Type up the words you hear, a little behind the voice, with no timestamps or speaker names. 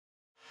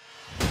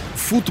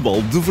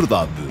Futebol de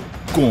Verdade,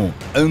 com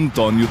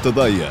António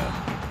Tadeia.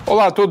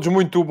 Olá a todos,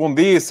 muito bom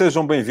dia.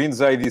 Sejam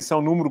bem-vindos à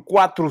edição número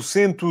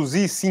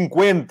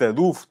 450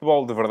 do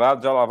Futebol de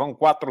Verdade. Já lá vão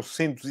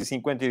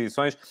 450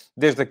 edições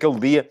desde aquele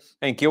dia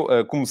em que eu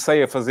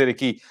comecei a fazer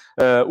aqui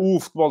o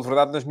Futebol de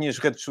Verdade nas minhas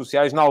redes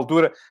sociais. Na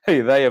altura, a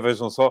ideia,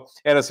 vejam só,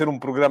 era ser um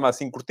programa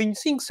assim curtinho,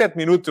 5, 7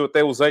 minutos. Eu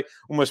até usei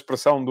uma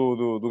expressão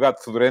do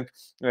Gato Fedorento,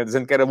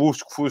 dizendo que era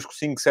lusco-fusco,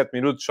 5, 7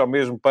 minutos, só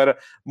mesmo para,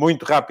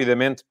 muito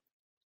rapidamente,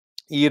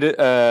 ir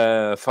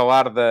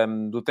falar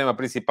do tema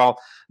principal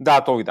da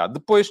atualidade.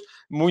 Depois,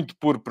 muito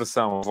por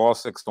pressão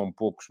vossa, que são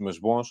poucos, mas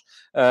bons,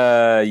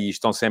 e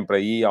estão sempre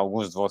aí,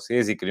 alguns de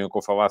vocês, e queriam que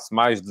eu falasse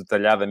mais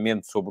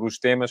detalhadamente sobre os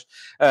temas,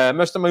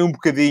 mas também um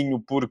bocadinho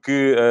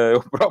porque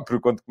eu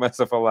próprio, quando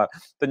começo a falar,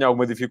 tenho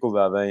alguma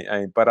dificuldade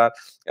em parar.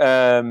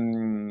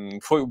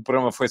 O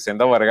programa foi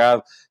sendo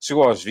alargado,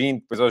 chegou aos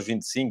 20, depois aos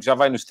 25, já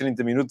vai nos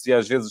 30 minutos e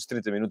às vezes os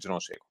 30 minutos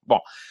não chegam. Bom,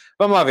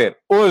 vamos lá ver.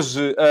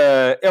 Hoje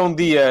é um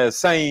dia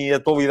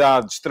sem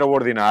atualidade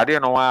extraordinária,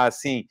 não há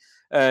assim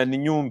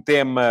nenhum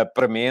tema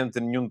premente,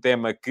 nenhum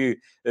tema que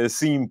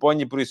se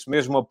imponha, e por isso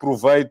mesmo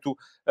aproveito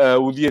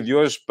o dia de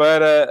hoje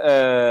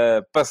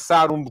para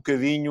passar um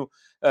bocadinho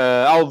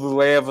ao de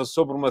leve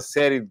sobre uma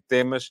série de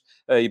temas,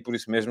 e por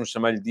isso mesmo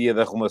chamei-lhe Dia de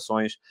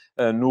Arrumações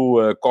no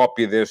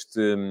copy deste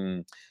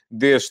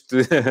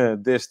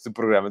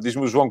programa.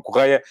 Diz-me o João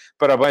Correia,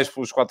 parabéns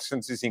pelos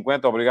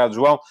 450, obrigado,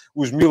 João.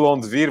 Os 1000 hão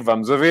de vir,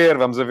 vamos a ver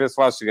se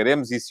lá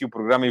chegaremos e se o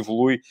programa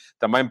evolui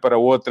também para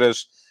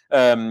outras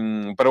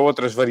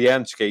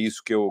variantes, que é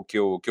isso que eu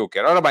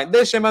quero. Ora bem,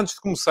 deixem-me antes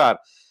de começar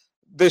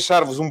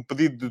deixar-vos um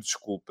pedido de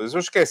desculpas. Eu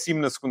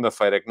esqueci-me na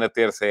segunda-feira que na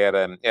terça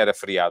era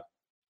feriado.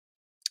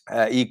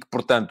 E que,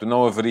 portanto,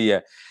 não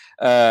haveria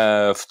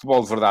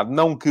futebol de verdade.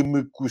 Não que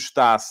me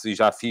custasse, e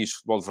já fiz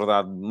futebol de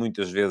verdade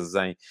muitas vezes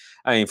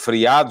em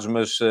feriados,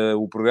 mas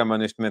o programa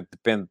neste momento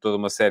depende de toda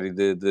uma série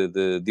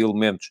de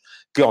elementos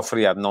que ao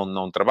feriado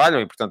não trabalham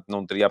e, portanto,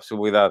 não teria a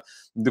possibilidade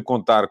de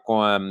contar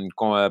com a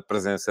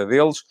presença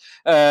deles.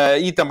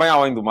 E também,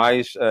 além do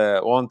mais,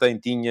 ontem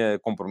tinha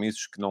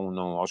compromissos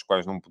aos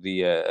quais não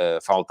podia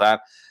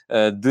faltar,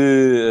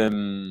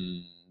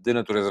 de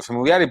natureza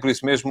familiar, e por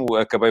isso mesmo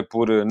acabei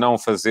por não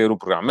fazer o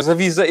programa. Mas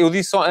eu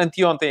disse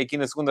anteontem, aqui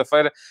na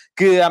segunda-feira,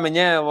 que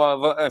amanhã,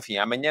 enfim,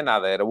 amanhã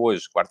nada, era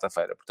hoje,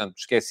 quarta-feira. Portanto,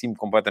 esqueci-me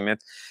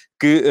completamente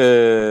que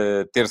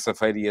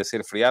terça-feira ia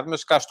ser feriado,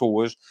 mas cá estou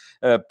hoje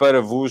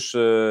para vos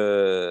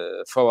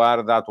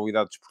falar da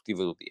atualidade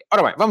desportiva do dia.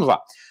 Ora bem, vamos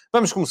lá.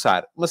 Vamos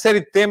começar uma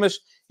série de temas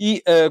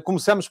e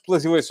começamos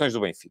pelas eleições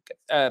do Benfica.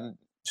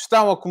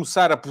 Estão a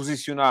começar a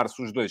posicionar-se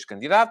os dois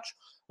candidatos,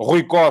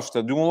 Rui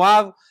Costa de um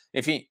lado,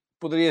 enfim,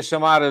 poderia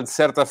chamar, de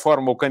certa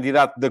forma, o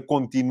candidato da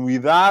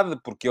continuidade,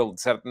 porque ele,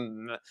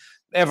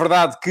 é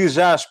verdade que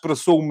já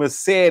expressou uma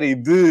série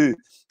de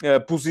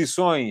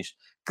posições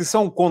que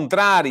são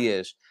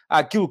contrárias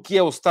àquilo que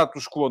é o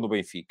status quo no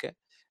Benfica.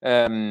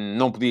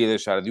 Não podia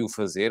deixar de o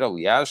fazer,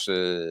 aliás,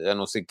 a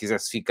não ser que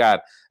quisesse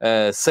ficar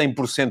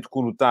 100%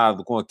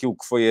 conotado com aquilo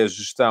que foi a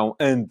gestão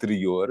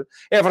anterior.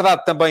 É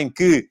verdade também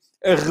que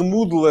a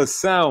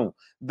remodelação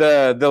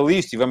da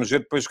lista, e vamos ver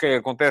depois o que é que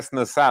acontece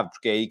na SAD,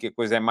 porque é aí que a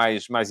coisa é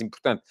mais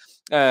importante,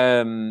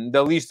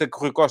 da lista que o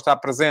Rui Costa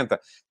apresenta,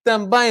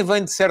 também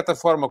vem, de certa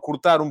forma,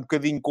 cortar um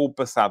bocadinho com o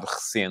passado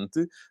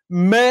recente,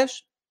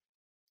 mas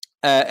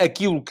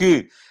aquilo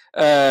que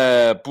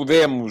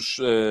podemos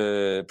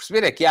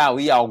perceber é que há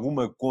ali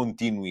alguma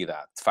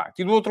continuidade, de facto.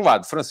 E do outro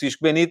lado,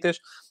 Francisco Benítez,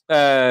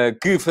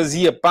 que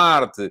fazia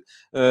parte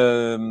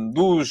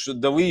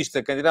da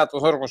lista candidato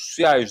aos órgãos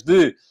sociais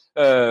de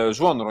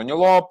João Noronha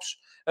Lopes,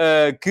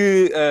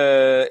 que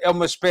é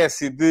uma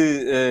espécie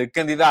de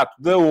candidato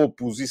da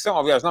oposição,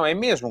 aliás, não, é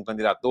mesmo um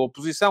candidato da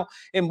oposição,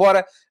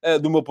 embora,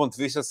 do meu ponto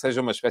de vista,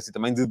 seja uma espécie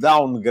também de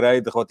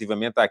downgrade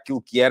relativamente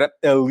àquilo que era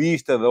a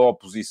lista da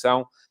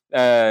oposição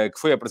que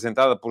foi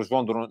apresentada por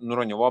João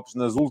Noronha Lopes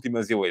nas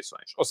últimas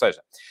eleições. Ou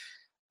seja,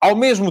 ao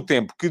mesmo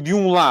tempo que, de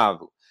um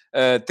lado,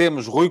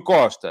 temos Rui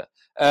Costa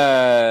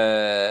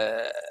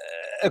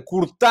a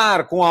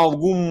cortar com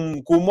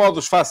o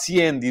modus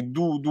faciendi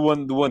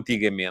do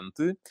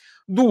antigamente.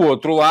 Do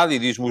outro lado, e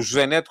diz-me o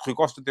José Neto, Rui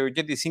Costa tem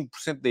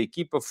 85% da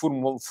equipa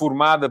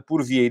formada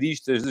por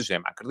vieiristas de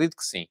gema. Acredito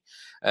que sim.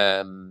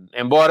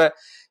 Embora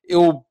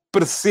eu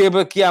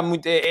perceba que há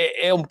muito...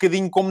 É um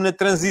bocadinho como na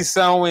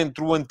transição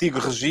entre o antigo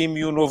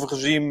regime e o novo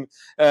regime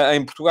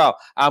em Portugal.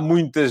 Há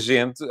muita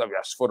gente,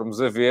 aliás, se formos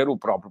a ver, o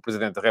próprio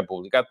Presidente da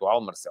República atual,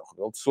 Marcelo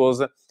Rebelo de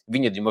Sousa,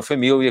 vinha de uma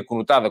família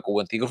conotada com o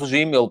antigo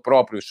regime, ele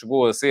próprio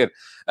chegou a ser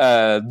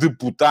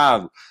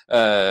deputado,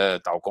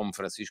 tal como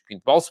Francisco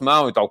Pinto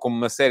Balsemão e tal como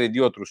uma série de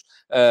outros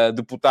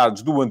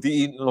deputados do antigo...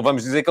 E não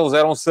vamos dizer que eles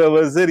eram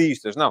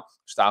salazaristas, não.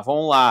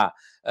 Estavam lá.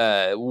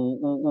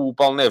 O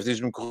Paulo Neves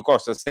diz-me que o Rui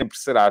Costa sempre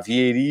será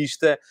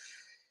vieirista.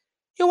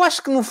 Eu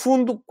acho que, no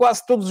fundo,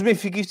 quase todos os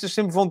benfiquistas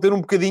sempre vão ter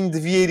um bocadinho de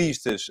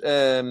vieiristas,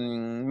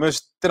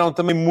 mas terão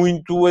também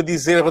muito a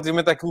dizer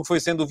relativamente àquilo que foi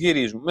sendo o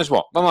vieirismo. Mas,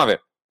 bom, vamos lá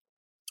ver.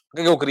 O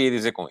que é que eu queria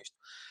dizer com isto?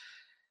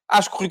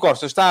 acho que o Rui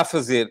Costa está a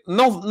fazer,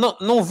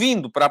 não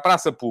vindo para a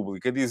praça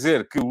pública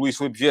dizer que o Luís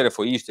Filipe Vieira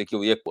foi isto,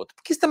 aquilo e aquilo outro,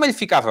 porque isso também lhe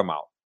ficava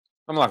mal.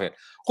 Vamos lá ver.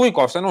 Rui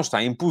Costa não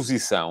está em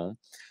posição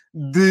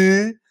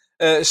de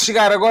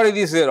chegar agora e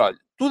dizer, olha,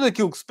 tudo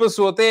aquilo que se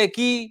passou até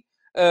aqui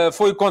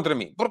foi contra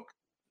mim. Porque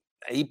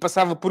aí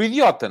passava por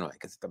idiota, não é?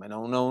 Quer dizer, também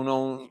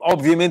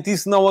obviamente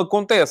isso não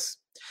acontece.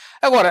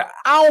 Agora,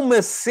 há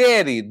uma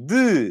série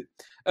de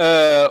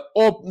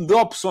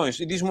opções,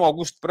 e diz-me o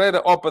Augusto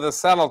Pereira, OPA da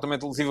SAD,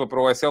 altamente lesiva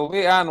para o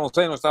SLB, não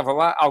sei, não estava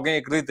lá, alguém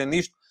acredita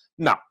nisto?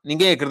 Não,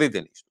 ninguém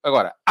acredita nisto.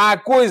 Agora, há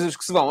coisas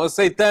que se vão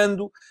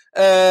aceitando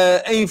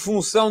em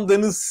função da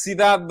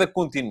necessidade da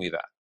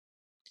continuidade.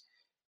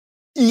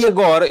 E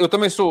agora, eu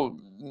também sou...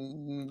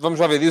 Vamos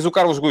lá ver, diz o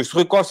Carlos Gusto,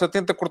 Rui Costa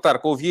tenta cortar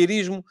com o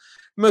vieirismo,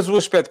 mas o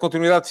aspecto de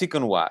continuidade fica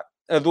no ar.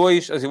 A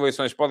 2, as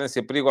eleições podem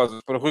ser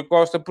perigosas para Rui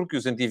Costa, porque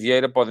os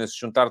anti-Vieira podem se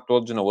juntar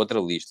todos na outra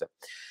lista.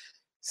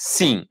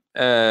 Sim,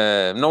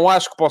 não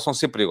acho que possam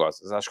ser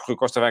perigosas. Acho que Rui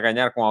Costa vai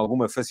ganhar com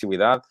alguma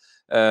facilidade,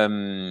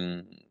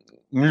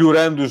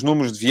 melhorando os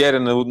números de Vieira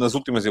nas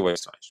últimas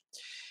eleições.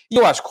 E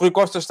eu acho que Rui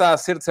Costa está a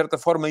ser, de certa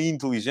forma,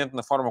 inteligente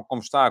na forma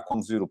como está a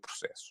conduzir o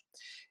processo.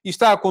 E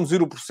está a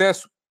conduzir o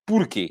processo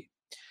porquê?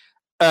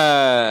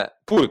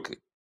 Porque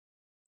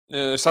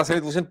está a ser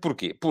inteligente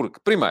porquê? Porque,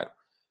 primeiro,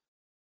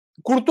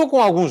 cortou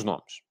com alguns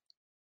nomes.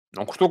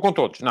 Não cortou com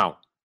todos, não.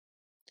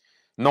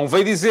 Não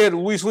veio dizer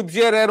o Luís Filipe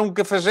Vieira era um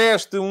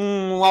cafajeste,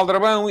 um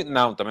aldrabão.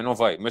 Não, também não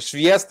veio. Mas se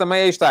viesse,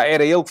 também aí está.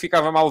 Era ele que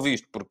ficava mal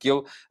visto, porque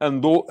ele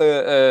andou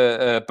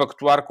a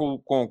pactuar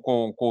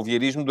com o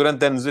vieirismo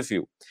durante anos a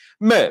fio.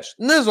 Mas,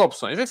 nas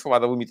opções, veio falar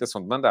da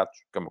limitação de mandatos,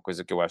 que é uma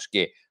coisa que eu acho que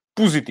é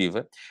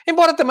positiva.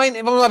 Embora também,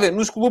 vamos lá ver,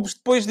 nos clubes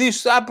depois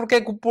diz-se, porque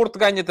é que o Porto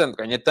ganha tanto?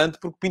 Ganha tanto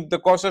porque Pinto da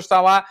Costa está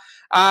lá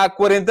há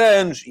 40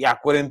 anos. E há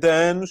 40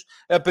 anos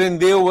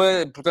aprendeu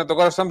a... Portanto,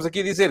 agora estamos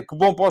aqui a dizer que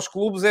bom para os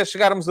clubes é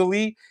chegarmos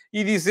ali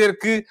e dizer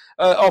que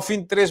ao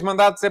fim de 3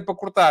 mandatos é para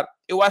cortar.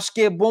 Eu acho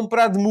que é bom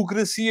para a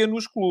democracia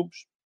nos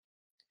clubes.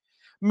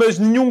 Mas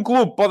nenhum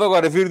clube pode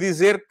agora vir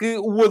dizer que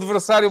o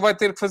adversário vai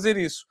ter que fazer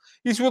isso.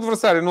 E se o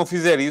adversário não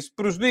fizer isso,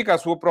 prejudica a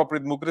sua própria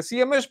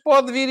democracia, mas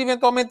pode vir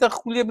eventualmente a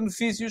recolher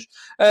benefícios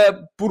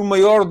por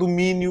maior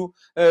domínio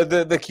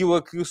daquilo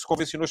a que se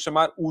convencionou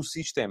chamar o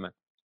sistema.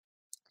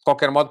 De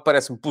qualquer modo,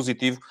 parece-me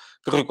positivo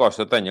que Rui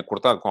Costa tenha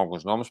cortado com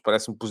alguns nomes,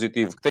 parece-me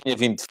positivo que tenha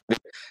vindo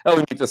defender a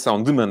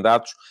limitação de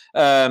mandatos,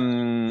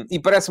 e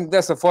parece-me que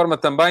dessa forma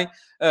também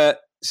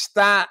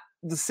está,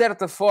 de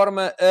certa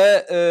forma,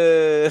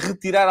 a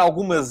retirar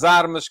algumas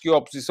armas que a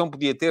oposição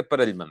podia ter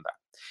para lhe mandar.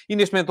 E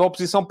neste momento a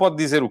oposição pode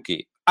dizer o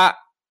quê?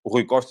 O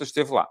Rui Costa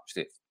esteve lá.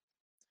 Esteve.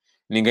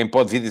 Ninguém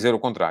pode vir dizer o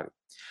contrário.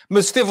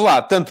 Mas esteve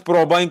lá tanto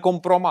para o bem como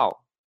para o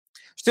mal.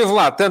 Esteve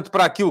lá tanto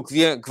para aquilo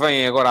que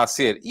vem agora a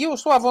ser. E eu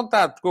estou à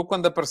vontade, porque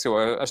quando apareceu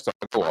a história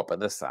da OPA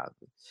da SAD,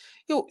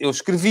 eu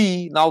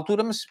escrevi na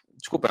altura, mas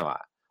desculpem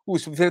lá, o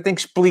Luís Filipe Vieira tem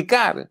que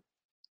explicar.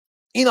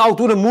 E na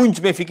altura, muitos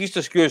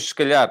benfiquistas que hoje, se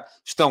calhar,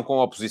 estão com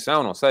a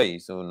oposição, não sei,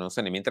 isso não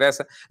sei, nem me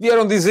interessa,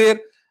 vieram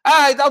dizer,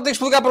 então tem que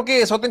explicar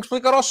porquê, só tem que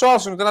explicar aos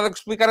sócios, não tem nada que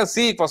explicar a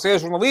si, que você é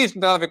jornalista,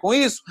 não tem nada a ver com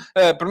isso,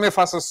 primeiro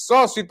faça-se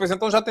sócio e depois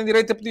então já tem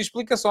direito a pedir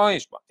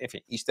explicações. Bom,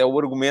 enfim, isto é o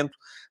argumento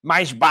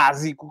mais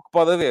básico que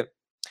pode haver.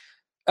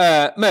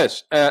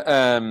 Mas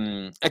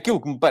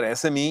aquilo que me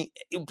parece a mim,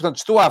 portanto,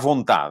 estou à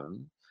vontade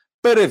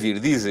para vir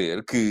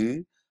dizer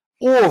que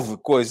houve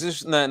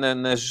coisas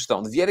na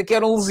gestão de Vieira que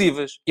eram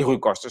lesivas. E Rui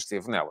Costa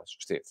esteve nelas.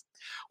 Esteve.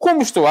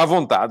 Como estou à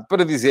vontade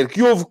para dizer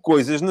que houve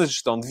coisas na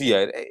gestão de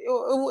Vieira,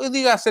 eu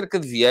digo acerca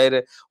de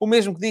Vieira, o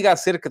mesmo que diga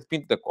acerca de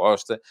Pinto da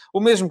Costa, o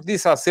mesmo que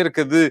disse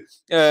acerca do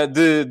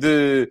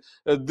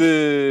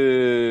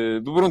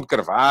Bruno de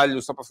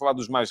Carvalho, só para falar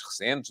dos mais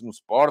recentes, no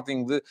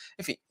Sporting,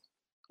 enfim.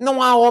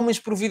 Não há homens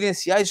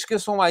providenciais,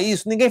 esqueçam lá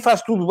isso. Ninguém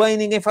faz tudo bem,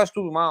 ninguém faz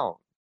tudo mal.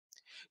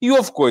 E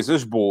houve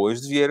coisas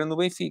boas de Vieira no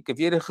Benfica.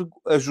 Vieira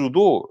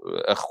ajudou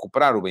a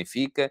recuperar o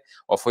Benfica,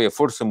 ou foi a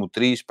força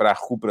motriz para a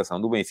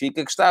recuperação do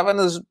Benfica, que estava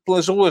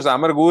pelas ruas da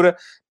amargura,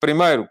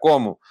 primeiro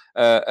como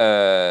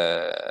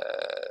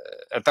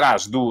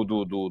atrás do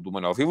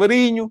Manuel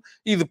Vilarinho,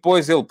 e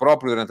depois ele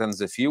próprio durante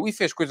anos a fio, e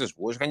fez coisas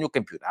boas, ganhou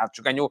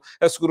campeonatos,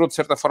 assegurou de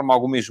certa forma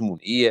alguma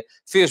hegemonia,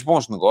 fez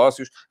bons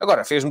negócios.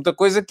 Agora, fez muita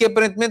coisa que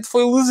aparentemente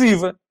foi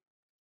lesiva.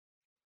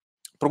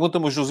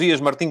 Pergunta-me o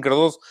Josias Martim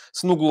Cardoso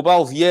se no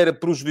global Vieira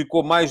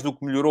prejudicou mais do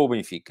que melhorou o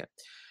Benfica.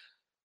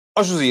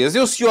 Josias,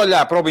 eu se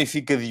olhar para o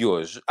Benfica de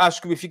hoje,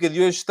 acho que o Benfica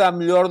de hoje está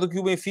melhor do que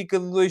o Benfica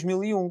de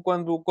 2001,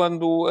 quando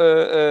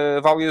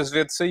Válio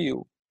Azevedo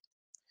saiu.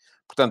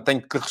 Portanto,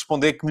 tenho que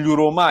responder que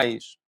melhorou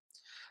mais.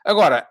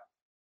 Agora,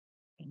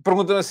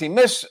 perguntam assim,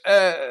 mas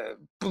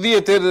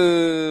podia ter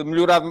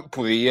melhorado?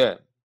 Podia,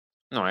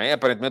 não é?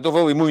 Aparentemente houve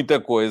ali muita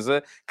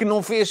coisa que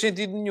não fez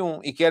sentido nenhum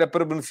e que era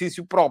para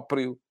benefício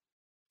próprio.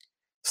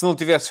 Se não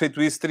tivesse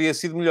feito isso, teria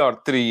sido melhor.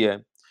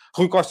 Teria.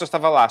 Rui Costa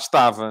estava lá,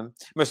 estava,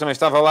 mas também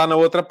estava lá na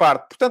outra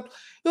parte. Portanto,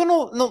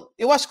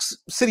 eu acho que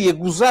seria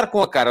gozar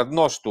com a cara de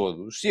nós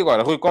todos se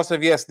agora Rui Costa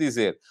viesse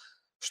dizer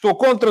Estou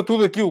contra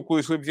tudo aquilo que o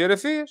Luís Filipe Vieira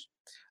fez.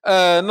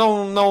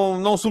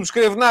 Não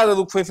subscrevo nada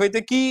do que foi feito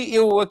aqui.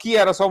 Eu aqui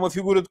era só uma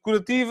figura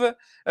decorativa.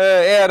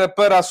 Era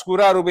para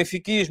assegurar o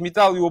benfiquismo e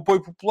tal, e o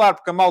apoio popular,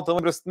 porque a malta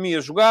lembra-se de mim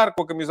a jogar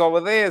com a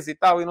camisola 10 e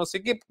tal, e não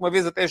sei o quê, porque uma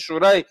vez até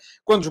chorei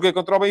quando joguei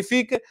contra o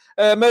Benfica,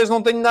 mas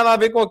não tenho nada a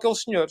ver com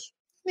aqueles senhores.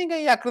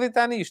 Ninguém ia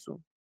acreditar nisto.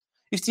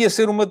 Isto ia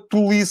ser uma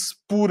tolice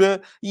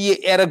pura e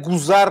era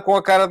gozar com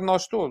a cara de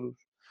nós todos.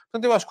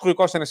 Portanto, eu acho que o Rui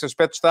Costa, nesse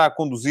aspecto, está a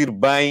conduzir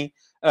bem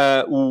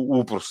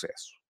o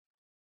processo.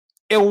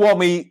 É o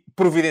homem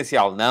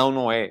providencial? Não,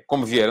 não é.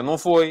 Como Vieira não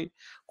foi.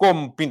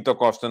 Como Pinto da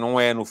Costa não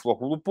é no Futebol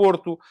Clube do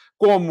Porto.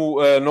 Como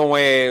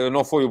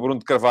não foi o Bruno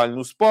de Carvalho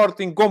no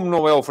Sporting. Como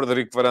não é o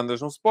Frederico Varandas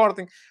no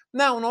Sporting.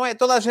 Não, não é.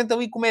 Toda a gente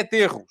ali comete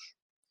erros.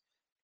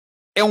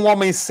 É um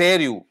homem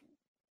sério?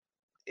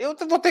 Eu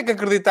vou ter que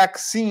acreditar que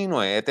sim,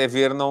 não é? Até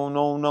ver,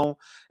 não.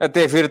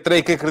 Até ver,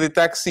 terei que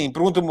acreditar que sim.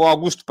 Pergunta-me o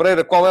Augusto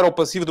Pereira qual era o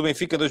passivo do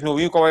Benfica em 2001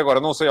 e qual é agora.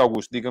 Não sei,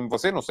 Augusto, diga-me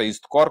você, não sei isso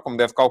de cor, como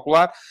deve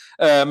calcular,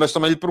 mas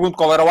também lhe pergunto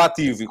qual era o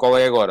ativo e qual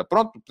é agora.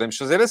 Pronto, podemos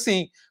fazer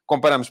assim.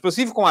 Comparamos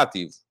passivo com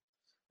ativo.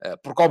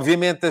 Porque,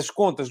 obviamente, as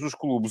contas dos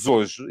clubes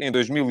hoje, em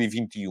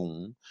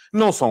 2021,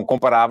 não são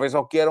comparáveis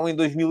ao que eram em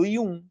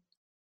 2001.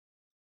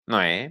 Não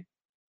é?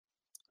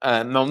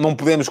 Não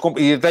podemos...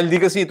 E até lhe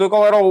digo assim, então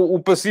qual era o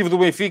passivo do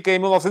Benfica em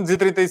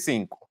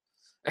 1935?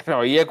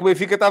 Não, e é que o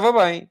Benfica estava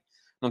bem.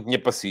 Não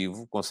tinha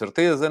passivo, com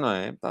certeza, não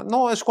é?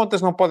 Não, as contas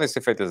não podem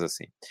ser feitas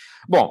assim.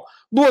 Bom,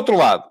 do outro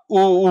lado,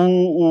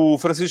 o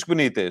Francisco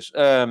Benítez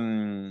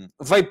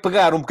veio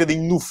pegar um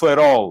bocadinho no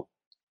farol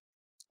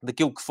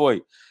daquilo que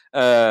foi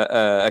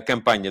a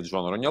campanha de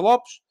João Noronha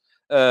Lopes.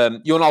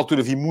 Eu, na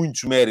altura, vi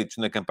muitos méritos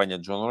na campanha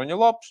de João Noronha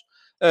Lopes.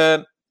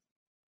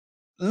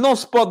 Não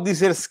se pode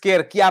dizer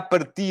sequer que, à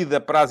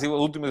partida, para as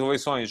últimas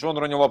eleições, João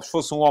Noronha Lopes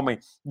fosse um homem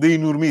de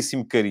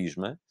enormíssimo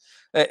carisma.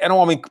 Era um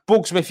homem que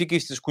poucos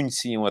benfiquistas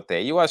conheciam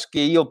até. E eu acho que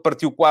aí ele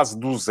partiu quase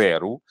do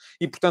zero.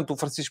 E, portanto, o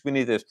Francisco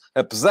Benítez,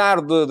 apesar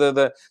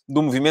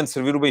do movimento de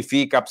servir o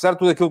Benfica, apesar de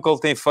tudo aquilo que ele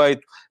tem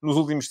feito nos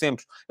últimos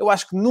tempos, eu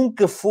acho que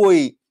nunca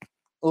foi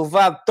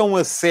levado tão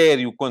a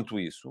sério quanto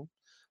isso.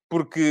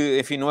 Porque,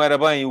 enfim, não era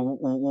bem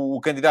o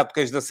candidato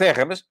queijo da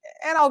Serra, mas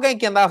era alguém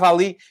que andava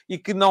ali e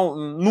que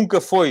nunca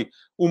foi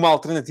uma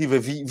alternativa,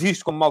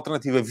 visto como uma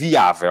alternativa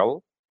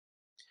viável,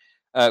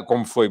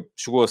 como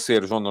chegou a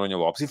ser João Noronha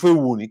Lopes, e foi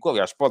o único,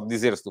 aliás, pode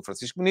dizer-se do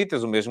Francisco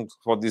Benítez, o mesmo que se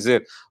pode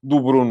dizer do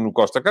Bruno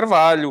Costa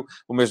Carvalho,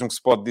 o mesmo que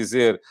se pode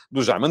dizer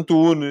do Jaime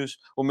Antunes,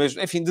 o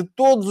mesmo, enfim, de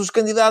todos os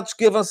candidatos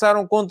que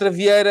avançaram contra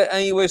Vieira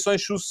em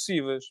eleições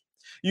sucessivas.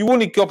 E o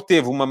único que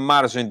obteve uma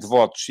margem de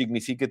votos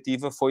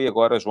significativa foi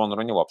agora João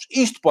Noronha Lopes.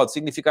 Isto pode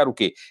significar o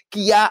quê?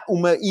 Que há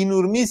uma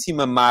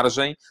enormíssima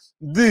margem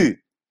de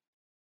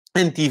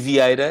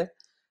anti-Vieira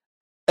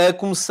a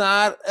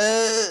começar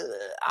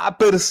a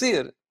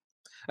aparecer.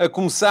 A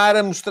começar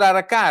a mostrar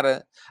a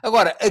cara.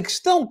 Agora, a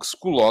questão que se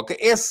coloca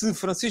é se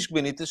Francisco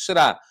Benítez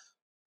será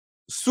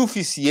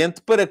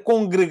suficiente para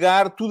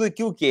congregar tudo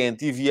aquilo que é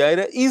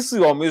anti-Vieira e se,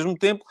 ao mesmo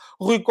tempo,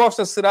 Rui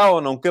Costa será ou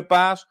não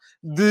capaz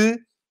de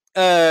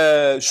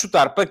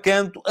chutar para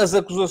canto as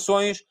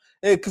acusações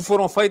que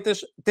foram feitas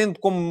tendo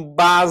como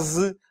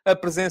base a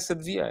presença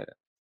de Vieira.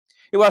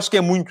 Eu acho que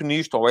é muito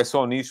nisto, ou é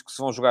só nisto, que se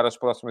vão jogar as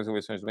próximas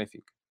eleições do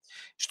Benfica.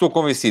 Estou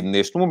convencido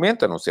neste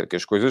momento, a não ser que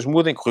as coisas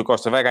mudem, que o Rui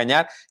Costa vai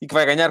ganhar e que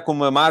vai ganhar com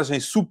uma margem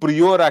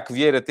superior à que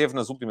Vieira teve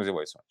nas últimas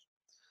eleições.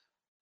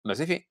 Mas,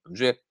 enfim, vamos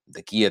ver.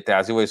 Daqui até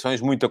às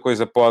eleições, muita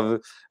coisa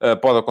pode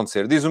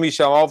acontecer. Diz o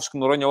Michel Alves que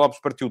Noronha Lopes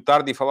partiu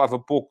tarde e falava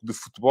pouco de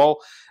futebol.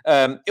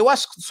 Eu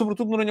acho que,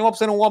 sobretudo, Noronha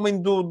Lopes era um homem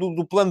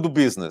do plano do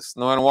business.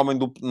 Não era um homem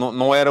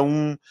não era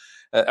um...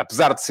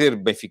 apesar de ser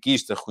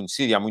benfiquista,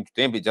 reconhecido há muito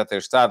tempo e de já ter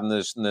estado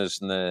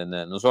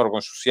nos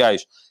órgãos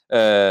sociais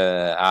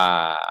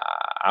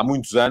há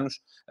muitos anos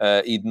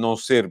e de não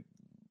ser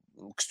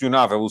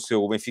questionável o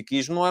seu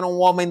benfiquismo, não era um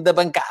homem da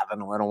bancada,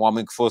 não era um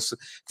homem que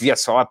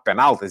viesse falar de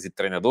penaltis e de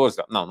treinadores.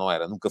 Não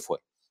era, nunca foi.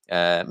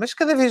 Mas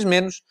cada vez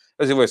menos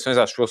as eleições,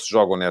 acho que se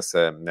jogam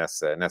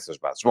nessas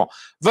bases. Bom,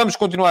 vamos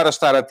continuar a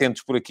estar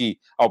atentos por aqui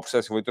ao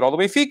processo eleitoral do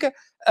Benfica.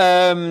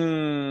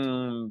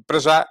 Para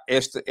já,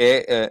 este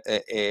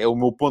é o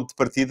meu ponto de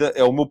partida,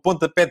 é o meu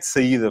pontapé de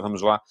saída,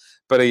 vamos lá,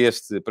 para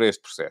este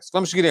processo.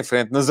 Vamos seguir em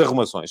frente nas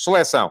arrumações.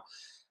 Seleção.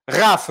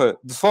 Rafa,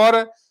 de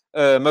fora.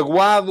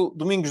 Magoado,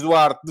 Domingos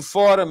Duarte de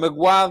fora,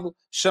 magoado,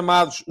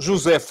 chamados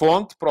José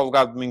Fonte para o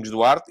lugar de Domingos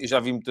Duarte, e já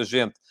vi muita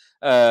gente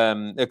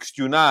a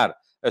questionar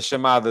a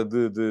chamada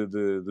de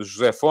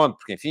José Fonte,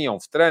 porque, enfim, é um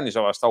veterano, e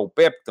já lá está o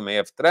Pepe, que também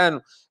é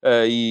veterano,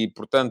 e,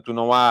 portanto,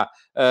 não há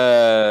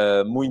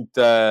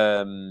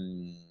muita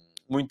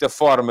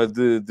forma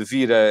de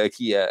vir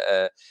aqui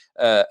a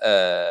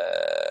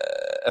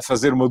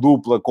fazer uma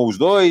dupla com os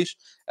dois.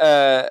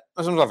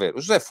 Mas vamos lá ver. O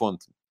José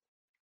Fonte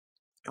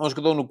é um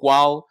jogador no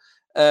qual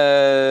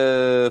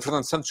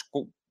Fernando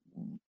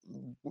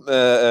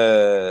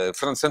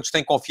Santos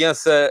tem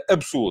confiança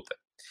absoluta.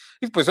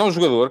 E depois é um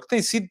jogador que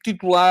tem sido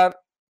titular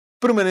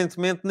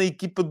permanentemente na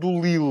equipa do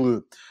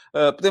Lille.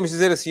 Podemos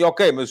dizer assim,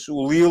 ok, mas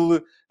o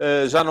Lille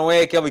já não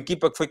é aquela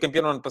equipa que foi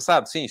campeã no ano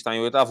passado. Sim, está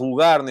em 8º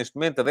lugar neste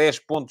momento, a 10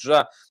 pontos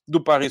já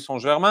do Paris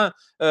Saint-Germain.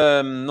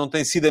 Não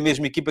tem sido a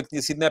mesma equipa que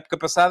tinha sido na época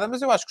passada,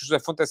 mas eu acho que o José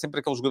Fonte é sempre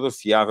aquele jogador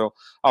fiável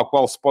ao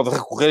qual se pode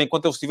recorrer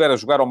enquanto ele estiver a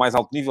jogar ao mais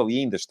alto nível, e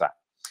ainda está.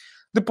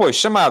 Depois,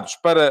 chamados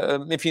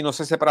para, enfim, não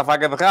sei se é para a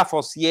vaga de Rafa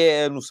ou se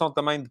é a noção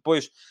também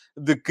depois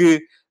de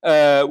que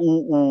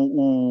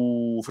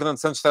o Fernando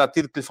Santos terá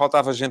tido que lhe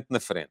faltava gente na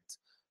frente.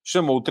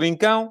 Chamou o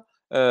Trincão.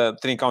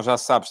 Trincão, já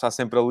se sabe, está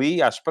sempre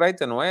ali à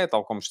espreita, não é?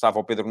 Tal como estava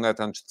o Pedro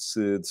Neto antes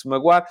de se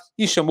magoar.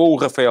 E chamou o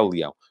Rafael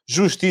Leão.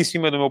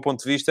 Justíssima, do meu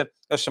ponto de vista,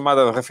 a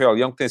chamada de Rafael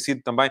Leão, que tem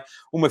sido também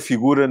uma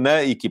figura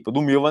na equipa do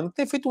Milan, que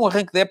tem feito um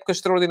arranque de época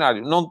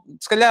extraordinário. Não,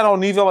 se calhar ao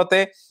nível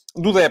até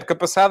do da época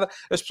passada,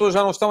 as pessoas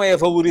já não estão a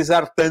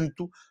valorizar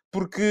tanto,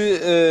 porque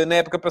na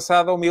época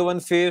passada o Milan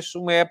fez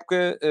uma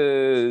época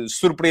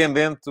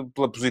surpreendente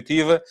pela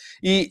positiva,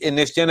 e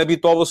neste ano a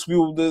bitola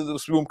subiu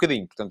um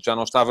bocadinho. Portanto, já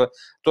não estava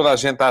toda a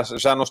gente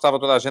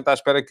à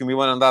espera que o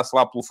Milan andasse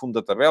lá pelo fundo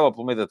da tabela, ou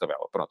pelo meio da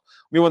tabela. Pronto.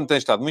 O Milan tem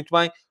estado muito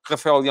bem,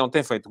 Rafael Leão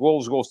tem feito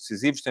golos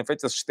decisivos, tem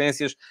feito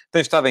assistências,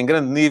 tem estado em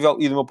grande nível,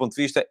 e do meu ponto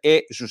de vista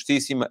é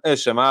justíssima a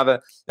chamada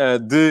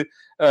de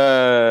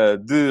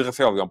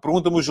Rafael Leão.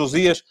 Pergunta-me o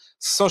Josias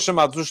se são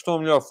chamados os que estão a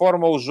melhor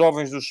forma ou os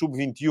jovens do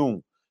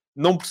Sub-21.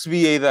 Não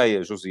percebi a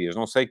ideia, Josias.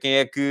 Não sei quem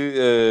é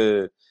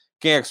que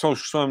são os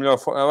que estão a melhor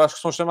forma. Eu acho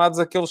que são chamados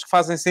aqueles que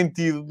fazem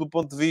sentido do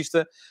ponto de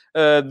vista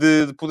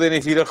de poderem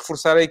vir a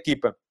reforçar a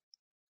equipa.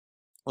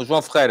 O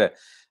João Ferreira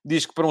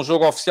diz que para um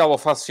jogo oficial ou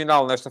fase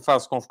final, nesta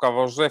fase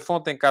convocava o José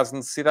Fonte, em caso de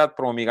necessidade,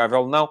 para um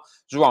amigável não.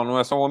 João, não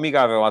é só um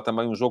amigável, há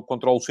também um jogo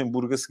contra o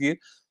Luxemburgo a seguir.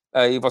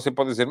 E você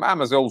pode dizer,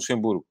 mas é o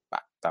Luxemburgo.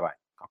 Está bem,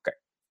 ok.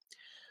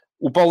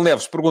 O Paulo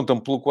Neves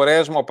pergunta-me pelo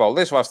Quaresma. Paulo,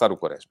 deixa lá estar o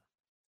Quaresma.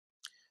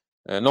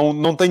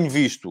 Não tenho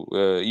visto.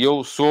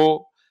 Eu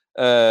sou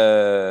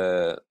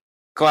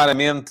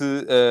claramente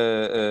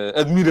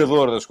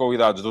admirador das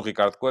qualidades do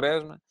Ricardo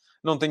Quaresma.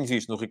 Não tenho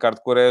visto no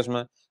Ricardo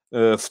Quaresma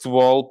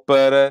futebol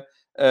para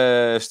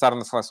estar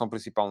na seleção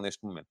principal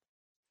neste momento.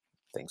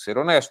 Tenho que ser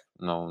honesto.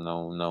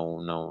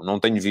 Não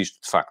tenho visto,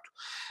 de facto.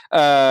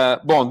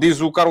 Bom, diz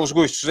o Carlos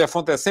Gusto, José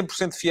Fonte é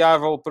 100%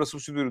 fiável para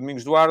substituir o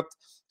Domingos Duarte.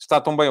 Está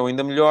tão bem ou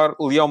ainda melhor.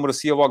 Leão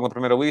merecia logo na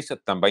primeira lista.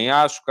 Também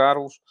acho,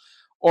 Carlos.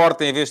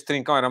 Horta, em vez de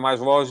Trincão, era mais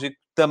lógico.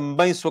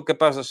 Também sou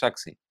capaz de achar que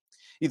sim.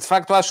 E, de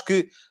facto, acho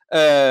que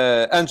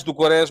antes do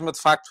Quaresma,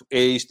 de facto, é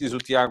isto, diz o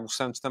Tiago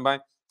Santos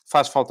também,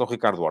 faz falta o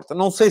Ricardo Horta.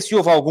 Não sei se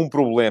houve algum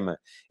problema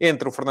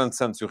entre o Fernando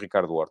Santos e o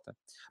Ricardo Horta,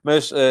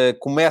 mas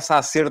começa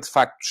a ser, de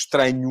facto,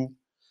 estranho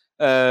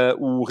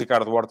o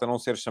Ricardo Horta não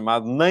ser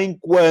chamado nem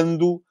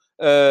quando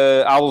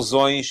há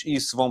lesões e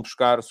se vão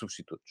buscar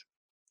substitutos.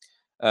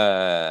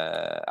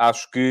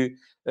 Acho que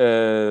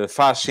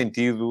faz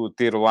sentido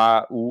ter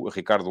lá o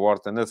Ricardo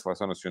Horta na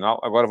Seleção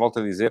Nacional. Agora, volto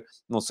a dizer,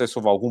 não sei se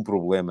houve algum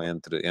problema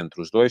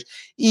entre os dois.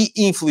 E,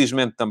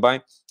 infelizmente,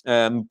 também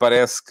me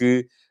parece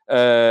que,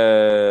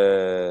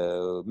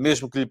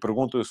 mesmo que lhe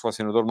perguntem, o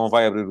selecionador não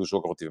vai abrir o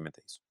jogo relativamente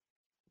a isso.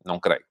 Não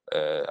creio.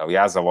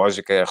 Aliás, a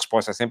lógica, a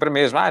resposta é sempre a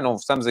mesma. Não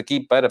estamos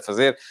aqui para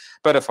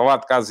falar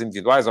de casos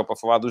individuais ou para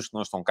falar dos que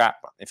não estão cá.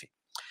 Enfim.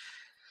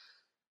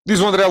 Diz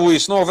o André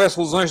Luís, se não houvesse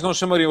lesões, não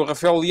chamariam o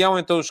Rafael Leão,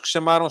 então os que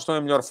chamaram estão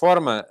em melhor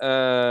forma.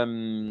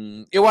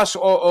 Eu acho,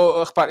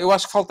 repare, eu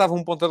acho que faltava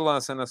um ponta de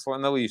lança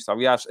na lista.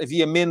 Aliás,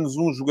 havia menos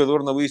um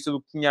jogador na lista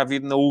do que tinha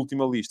havido na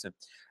última lista.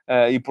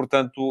 E,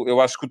 portanto, eu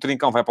acho que o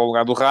Trincão vai para o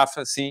lugar do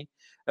Rafa, sim.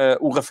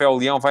 O Rafael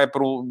Leão vai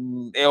para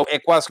é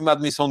quase que uma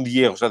admissão de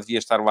erro, já devia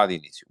estar lá de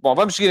início. Bom,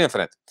 vamos seguir em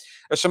frente.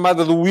 A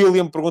chamada do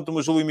William, pergunta-me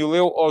o Júlio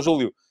Mileu.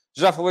 Júlio,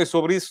 já falei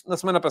sobre isso na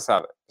semana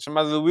passada. A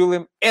chamada do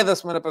William é da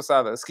semana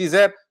passada. Se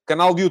quiser,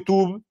 canal de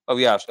YouTube.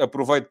 Aliás,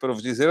 aproveito para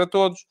vos dizer a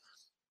todos.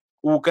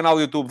 O canal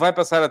de YouTube vai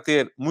passar a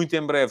ter, muito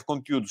em breve,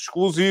 conteúdos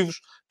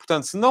exclusivos.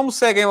 Portanto, se não me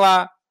seguem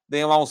lá,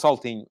 deem lá um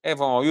saltinho.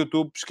 Vão ao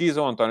YouTube,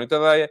 pesquisam António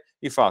Tadeia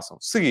e façam.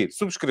 Seguir,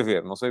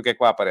 subscrever. Não sei o que é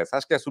que lá aparece.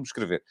 Acho que é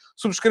subscrever.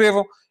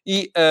 Subscrevam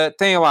e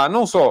têm lá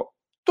não só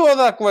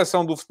toda a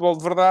coleção do futebol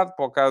de verdade,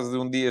 para o caso de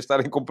um dia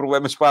estarem com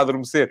problemas para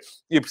adormecer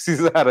e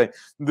precisarem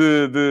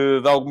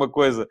de alguma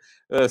coisa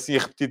assim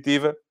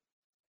repetitiva.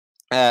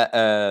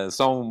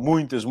 São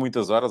muitas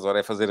horas. Ora,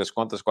 é fazer as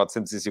contas,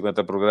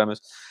 450 programas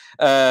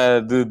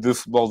de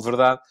futebol de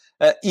verdade.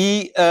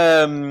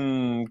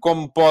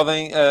 Como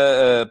podem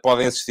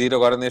assistir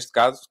agora neste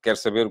caso, quero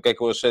saber o que é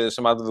que eu achei da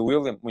chamada do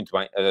William. Muito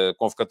bem, a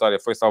convocatória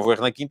foi salvo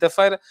erro na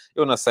quinta-feira.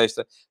 Eu, na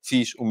sexta,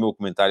 fiz o meu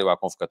comentário à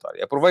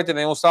convocatória. Aproveitem,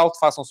 deem um salto,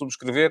 façam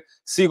subscrever,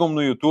 sigam-me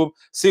no YouTube,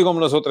 sigam-me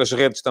nas outras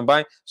redes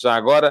também, já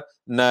agora,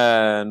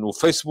 no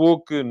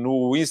Facebook,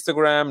 no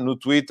Instagram, no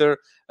Twitter.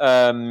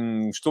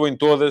 Estou em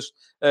todas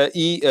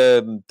e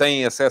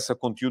têm acesso a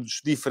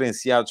conteúdos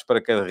diferenciados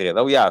para cada rede.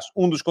 Aliás,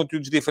 um dos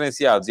conteúdos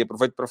diferenciados, e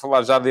aproveito para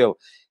falar já dele,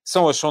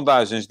 são as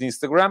sondagens de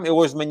Instagram. Eu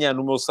hoje de manhã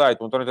no meu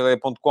site,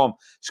 antoniotadeia.com,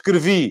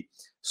 escrevi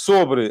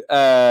sobre...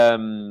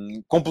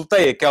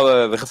 completei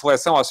aquela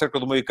reflexão acerca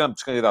do meio-campo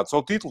dos candidatos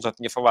ao título. Já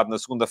tinha falado na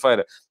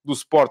segunda-feira do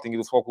Sporting e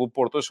do Futebol Clube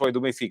Porto. Hoje foi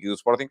do Benfica e do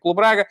Sporting Clube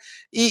Braga.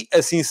 E,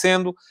 assim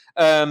sendo,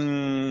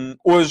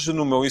 hoje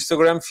no meu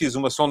Instagram fiz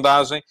uma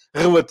sondagem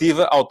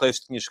relativa ao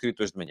texto que tinha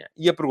escrito hoje de manhã.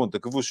 E a pergunta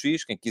que vos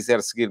fiz, quem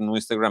quiser seguir no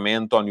Instagram é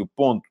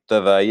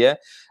António.tadeia,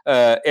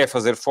 é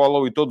fazer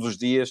follow e todos os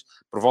dias,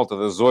 por volta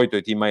das 8,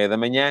 8 e meia da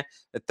manhã,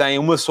 tem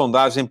uma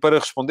sondagem para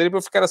responder e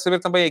para ficar a saber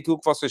também aquilo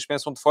que vocês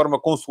pensam de forma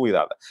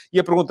consolidada. E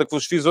a pergunta que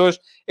vos fiz hoje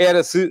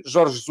era se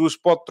Jorge Jesus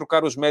pode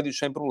trocar os médios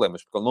sem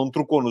problemas, porque ele não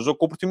trocou no jogo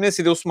com o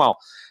Portimonense e deu-se mal.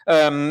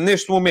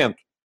 Neste momento,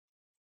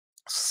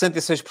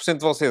 66%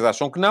 de vocês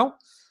acham que não,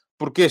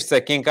 porque estes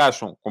é que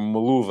encaixam como uma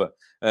luva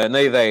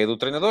na ideia do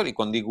treinador, e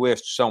quando digo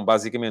estes são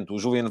basicamente o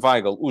Julian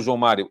Weigl, o João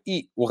Mário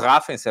e o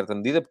Rafa, em certa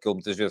medida, porque ele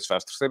muitas vezes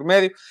faz terceiro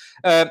médio.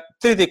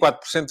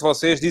 34% de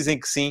vocês dizem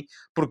que sim,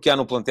 porque há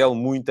no plantel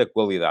muita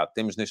qualidade.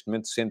 Temos neste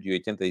momento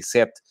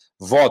 187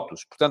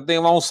 votos. Portanto, deem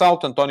lá um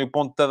salto,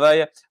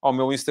 António.tadeia, ao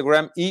meu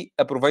Instagram e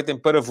aproveitem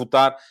para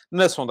votar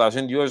na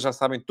sondagem de hoje. Já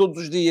sabem,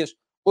 todos os dias,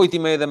 8 e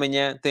meia da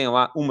manhã, têm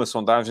lá uma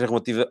sondagem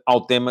relativa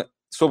ao tema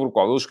sobre o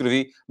qual eu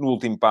escrevi no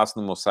último passo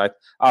no meu site,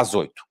 às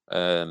 8.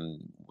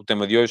 O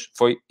tema de hoje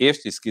foi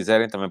este, e se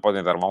quiserem também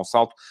podem dar lá um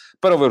salto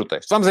para ver o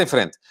texto. Vamos em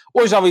frente.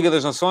 Hoje há a Liga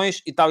das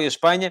Nações,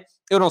 Itália-Espanha.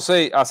 Eu não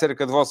sei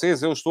acerca de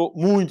vocês, eu estou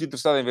muito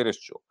interessado em ver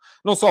este jogo.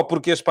 Não só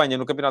porque a Espanha,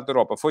 no Campeonato da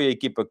Europa, foi a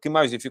equipa que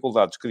mais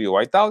dificuldades criou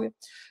à Itália,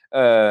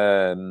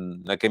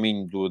 a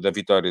caminho da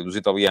vitória dos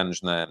italianos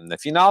na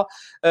final,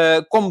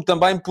 como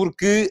também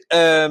porque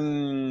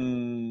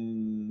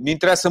me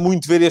interessa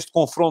muito ver este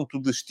confronto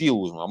de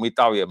estilos. Uma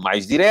Itália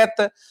mais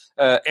direta,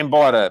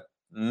 embora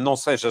não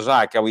seja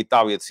já aquela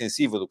Itália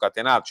defensiva do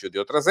Catenaccio ou de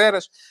outras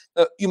eras,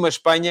 e uma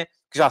Espanha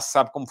que já se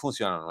sabe como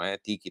funciona, não é?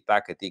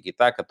 Tiki-taka,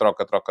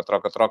 troca, troca,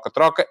 troca, troca,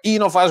 troca, e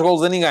não faz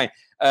golos a ninguém.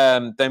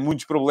 Tem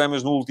muitos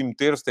problemas no último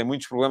terço, tem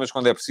muitos problemas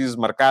quando é preciso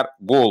marcar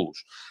golos.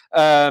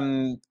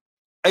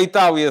 A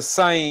Itália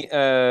sem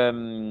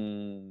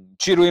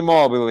Ciro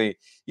Immobile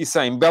e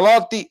sem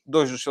Belotti,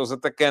 dois dos seus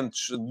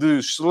atacantes de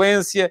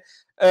excelência.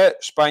 A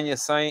Espanha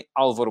sem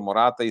Álvaro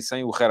Morata e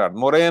sem o Gerard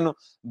Moreno,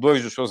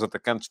 dois dos seus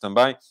atacantes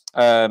também.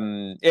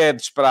 É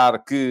de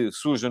esperar que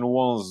surja no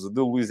 11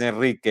 de Luís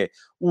Henrique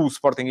o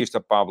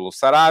sportinguista Pablo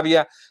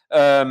Sarabia.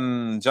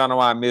 Já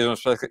não há a mesma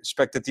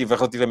expectativa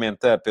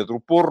relativamente a Pedro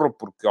Porro,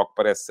 porque, ao que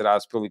parece, será a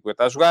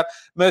Azpilicueta a jogar,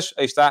 mas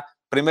aí está.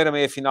 Primeira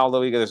meia-final da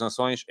Liga das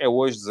Nações é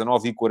hoje,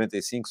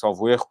 19h45,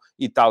 salvo erro,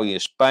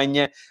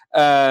 Itália-Espanha.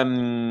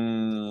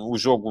 O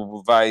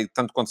jogo vai,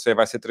 tanto quanto sei,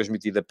 vai ser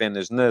transmitido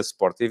apenas na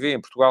Sport TV,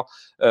 em Portugal.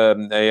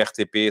 A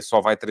RTP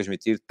só vai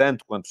transmitir,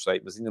 tanto quanto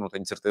sei, mas ainda não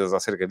tenho certezas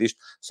acerca disto,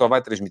 só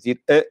vai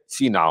transmitir a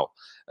final.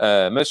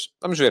 Mas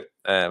vamos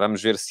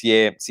ver se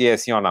é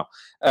assim ou não.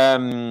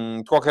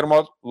 De qualquer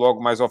modo,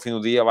 logo mais ao fim do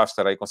dia, lá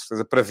estarei, com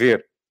certeza, para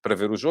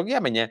ver o jogo, e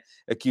amanhã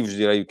aqui vos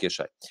direi o que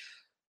achei.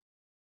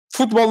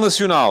 Futebol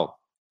nacional.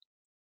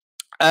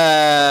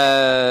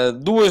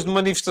 Duas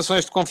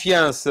manifestações de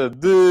confiança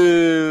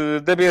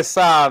da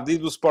BSAD e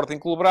do Sporting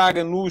Clube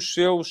Braga nos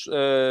seus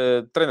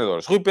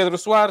treinadores. Rui Pedro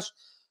Soares,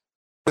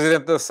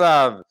 presidente da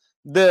SAD,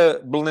 da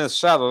Belenenses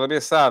SAD, ou da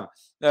BSAD,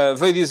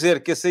 veio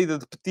dizer que a saída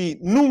de Petit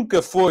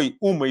nunca foi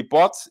uma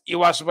hipótese.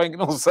 Eu acho bem que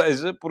não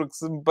seja, porque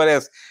se me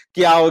parece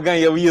que há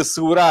alguém ali a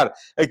segurar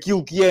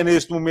aquilo que é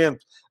neste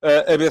momento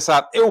a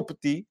BSAD, é o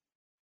Petit.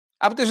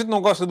 Há muita gente que não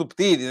gosta do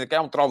Petit, dizem que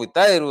é um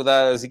trauliteiro,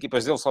 as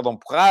equipas dele só dão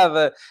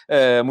porrada,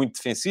 muito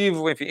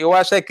defensivo, enfim. Eu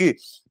acho é que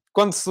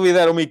quando se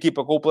lidera uma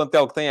equipa com o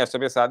plantel que tem esta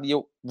cabeçada, e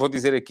eu vou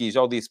dizer aqui,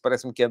 já o disse,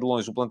 parece-me que é de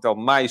longe o plantel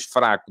mais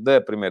fraco da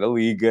Primeira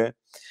Liga,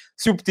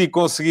 se o Petit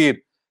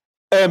conseguir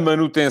a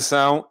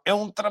manutenção, é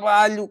um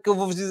trabalho que eu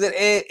vou-vos dizer,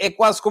 é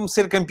quase como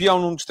ser campeão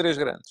num dos três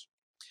grandes.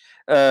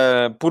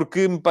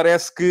 Porque me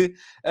parece que...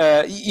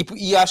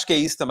 e acho que é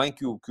isso também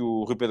que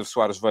o Rui Pedro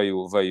Soares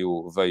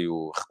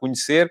veio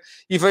reconhecer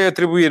e veio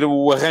atribuir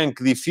o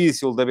arranque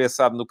difícil da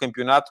BSAD no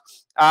campeonato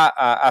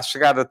à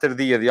chegada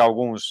tardia de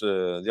alguns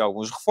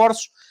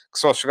reforços, que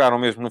só chegaram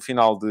mesmo no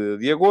final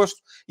de agosto,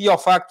 e ao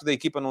facto da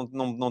equipa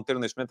não ter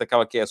neste momento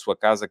aquela que é a sua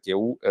casa, que é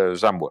o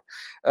Jamor.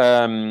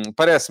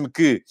 Parece-me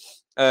que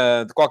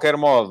de qualquer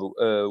modo,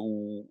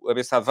 o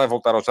Abessado vai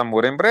voltar ao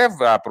Jamor em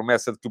breve. Há a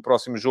promessa de que o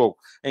próximo jogo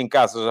em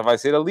casa já vai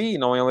ser ali, e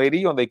não em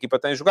Leiria, onde a equipa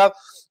tem jogado.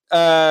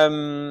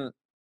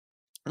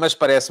 Mas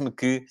parece-me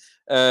que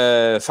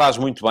faz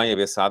muito bem a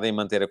Bessada em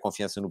manter a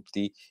confiança no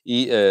Petit.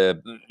 E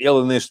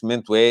ele, neste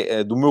momento,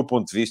 do meu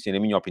ponto de vista e na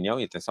minha opinião,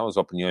 e atenção, as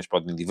opiniões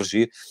podem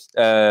divergir,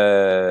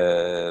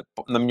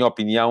 na minha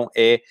opinião,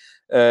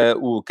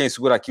 quem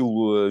segura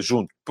aquilo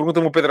junto.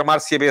 Pergunta-me o Pedro Amar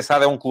se a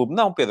Bessada é um clube.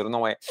 Não, Pedro,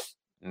 não é.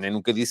 Nem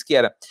nunca disse que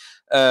era.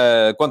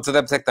 Quantos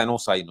adeptos é que tem? Não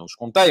sei, não os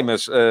contei,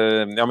 mas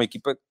é uma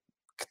equipa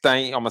que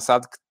tem, é uma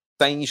SAD que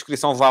tem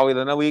inscrição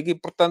válida na Liga e,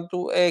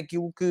 portanto, é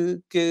aquilo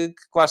que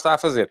lá está a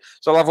fazer.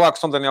 Já lá vou à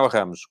questão de Daniel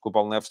Ramos, que o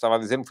Paulo Neves estava a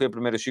dizer, foi a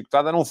primeira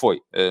chicotada, não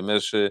foi,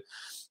 mas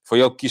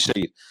foi ele que quis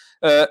sair.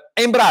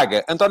 Em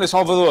Braga, António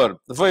Salvador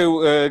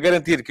veio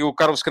garantir que o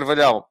Carlos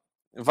Carvalhal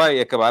vai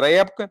acabar a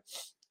época.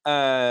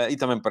 e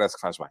também me parece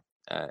que faz bem.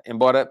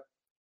 Embora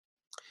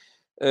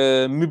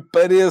me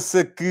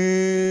pareça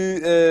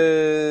que...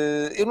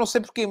 eu não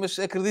sei porquê, mas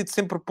acredito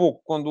sempre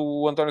pouco quando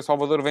o António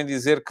Salvador vem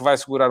dizer que vai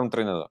segurar um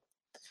treinador.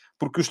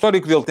 Porque o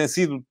histórico dele tem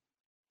sido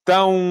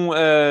tão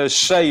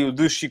cheio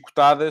de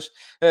chicotadas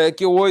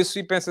que eu ouço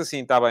e penso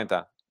assim, está bem,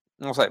 está.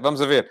 Não sei,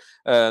 vamos a ver.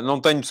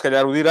 Não tenho, se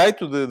calhar, o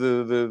direito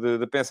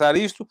de pensar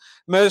isto,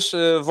 mas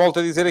volto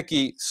a dizer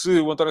aqui, se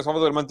o António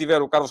Salvador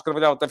mantiver o Carlos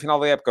Carvalhal até a final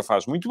da época,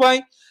 faz muito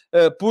bem,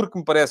 porque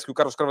me parece que o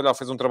Carlos Carvalhal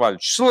fez um trabalho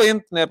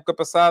excelente na época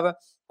passada,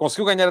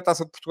 conseguiu ganhar a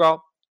Taça de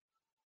Portugal.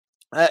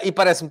 E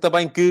parece-me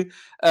também que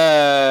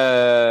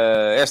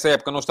esta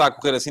época não está a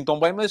correr assim tão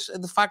bem, mas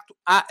de facto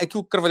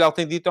aquilo que Carvalhal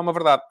tem dito é uma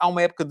verdade. Há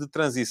uma época de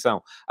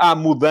transição, há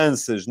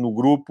mudanças no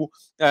grupo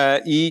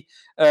e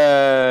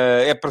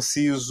é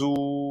preciso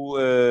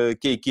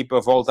que a equipa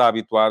volte a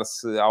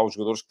habituar-se aos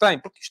jogadores que tem,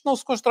 porque isto não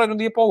se constrói de um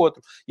dia para o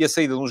outro. E a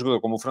saída de um jogador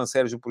como o Fran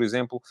Sérgio, por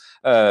exemplo,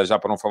 já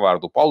para não falar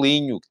do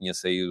Paulinho, que tinha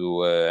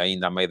saído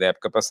ainda a meio da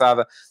época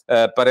passada,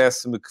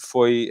 parece-me que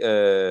foi...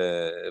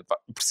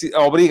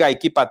 obriga a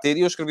equipa a ter,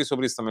 e eu escrevi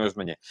sobre isso também hoje de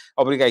manhã,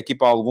 obriga a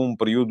equipa a algum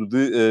período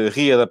de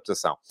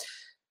readaptação.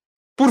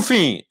 Por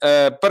fim,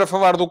 para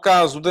falar do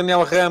caso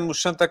Daniel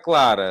Ramos, Santa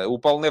Clara, o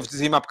Paulo Neves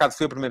dizia-me há bocado que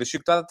foi a primeira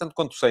chicotada, tanto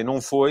quanto sei, não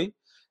foi.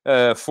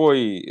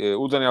 Foi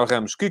o Daniel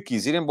Ramos que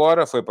quis ir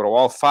embora, foi para o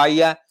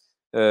Alfaia,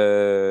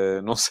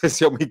 não sei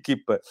se é uma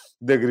equipa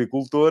de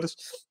agricultores,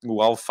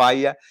 o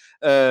Alfaia,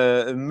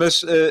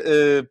 mas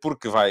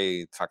porque vai,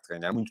 de facto,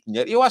 ganhar muito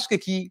dinheiro. Eu acho que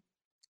aqui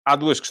há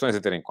duas questões a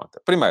ter em conta.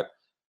 Primeiro,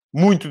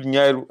 muito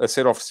dinheiro a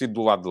ser oferecido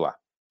do lado de lá.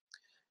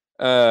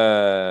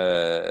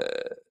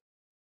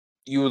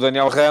 E o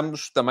Daniel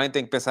Ramos também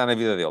tem que pensar na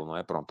vida dele, não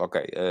é? Pronto,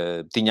 ok.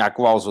 Tinha a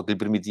cláusula que lhe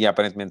permitia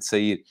aparentemente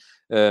sair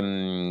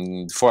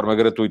de forma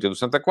gratuita do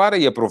Santa Clara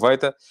e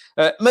aproveita.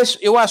 Mas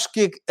eu acho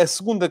que a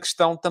segunda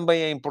questão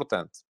também é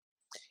importante.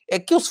 É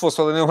que eu, se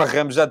fosse o Daniel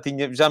Ramos,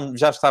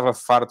 já estava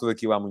farto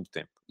daquilo há muito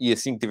tempo. E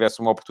assim que tivesse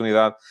uma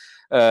oportunidade,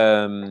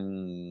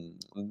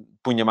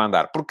 punha-me a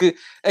andar. Porque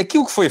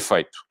aquilo que foi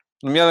feito,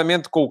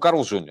 nomeadamente com o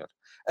Carlos Júnior,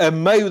 a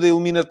meio da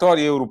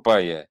eliminatória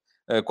europeia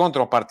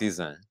contra o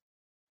Partizan,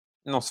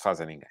 não se faz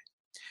a ninguém.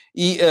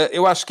 E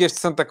eu acho que este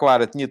Santa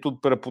Clara tinha tudo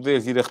para poder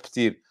vir a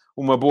repetir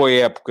uma boa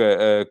época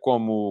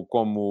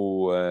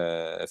como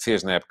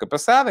fez na época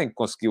passada, em que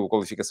conseguiu a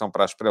qualificação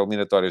para as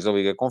pré-eliminatórias da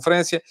Liga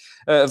Conferência.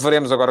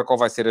 Veremos agora qual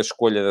vai ser a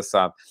escolha da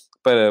SAD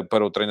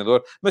para o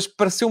treinador. Mas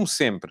pareceu-me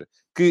sempre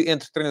que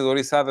entre treinador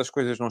e SAD as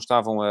coisas não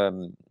estavam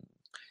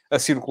a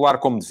circular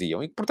como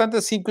deviam. E, portanto,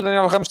 assim que o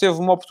Daniel Ramos teve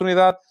uma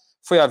oportunidade,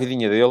 foi à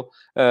vidinha dele.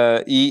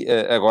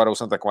 Agora o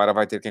Santa Clara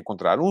vai ter que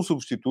encontrar um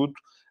substituto.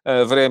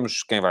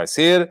 Veremos quem vai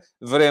ser.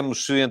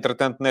 Veremos se,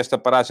 entretanto, nesta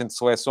paragem de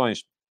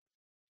seleções,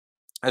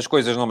 as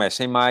coisas não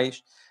mexem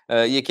mais.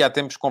 E aqui há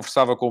tempos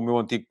conversava com o meu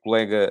antigo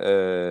colega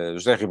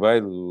José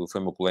Ribeiro,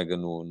 foi meu colega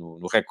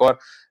no Record,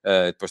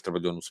 depois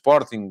trabalhou no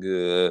Sporting,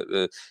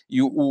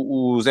 e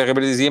o José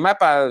Ribeiro dizia-me,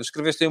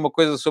 escreveste aí uma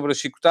coisa sobre as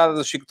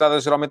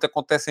chicotadas geralmente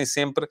acontecem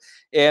sempre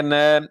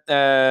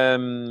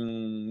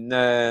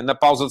na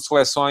pausa de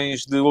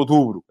seleções de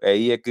outubro,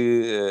 aí é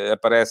que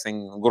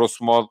aparecem,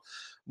 grosso modo,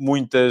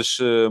 muitas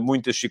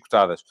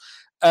chicotadas.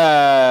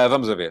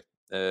 Vamos a ver.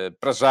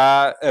 Para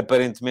já,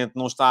 aparentemente,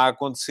 não está a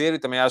acontecer, e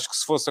também acho que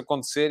se fosse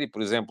acontecer, e,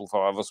 por exemplo,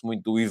 falava-se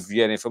muito do Ivo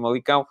Vieira em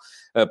Famalicão,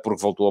 porque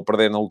voltou a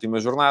perder na última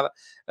jornada,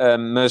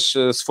 mas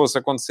se fosse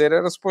acontecer,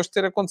 era suposto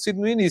ter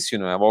acontecido no início,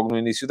 não é? Logo no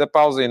início da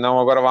pausa, e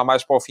não agora vá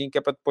mais para o fim, que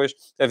é para depois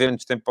haver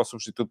menos tempo para o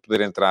substituto poder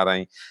entrar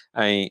em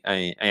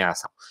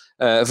ação.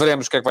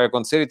 Veremos o que é que vai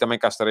acontecer, e também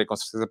cá estarei, com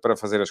certeza, para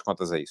fazer as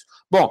contas a isso.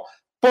 Bom,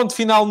 ponto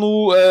final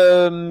no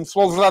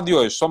Futebol de Verdade de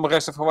hoje. Só me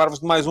resta falar-vos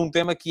de mais um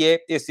tema, que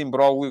é esse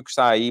imbróglio que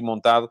está aí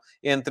montado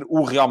entre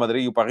o Real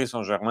Madrid e o Paris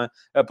Saint-Germain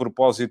a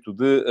propósito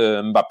de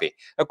Mbappé.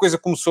 A coisa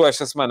começou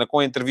esta semana com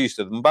a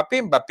entrevista de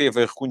Mbappé. Mbappé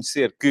veio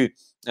reconhecer que,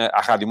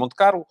 à Rádio Monte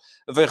Carlo,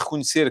 veio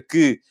reconhecer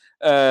que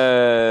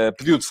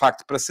pediu de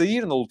facto para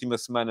sair na última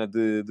semana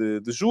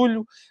de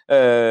julho,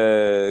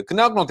 que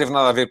não teve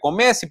nada a ver com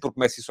Messi, porque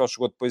Messi só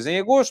chegou depois em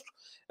agosto.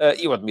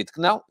 Eu admito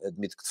que não,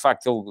 admito que de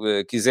facto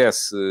ele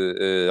quisesse,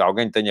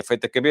 alguém tenha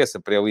feito a cabeça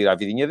para ele ir à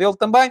vidinha dele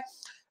também,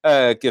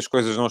 que as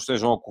coisas não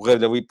estejam a correr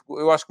ali.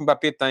 Eu acho que o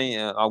Mbappé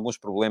tem alguns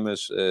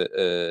problemas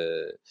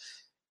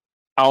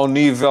ao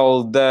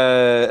nível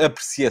da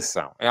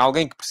apreciação. É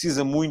alguém que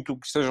precisa muito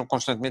que estejam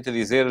constantemente a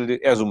dizer-lhe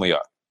és o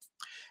maior.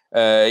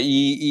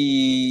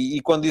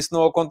 E quando isso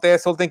não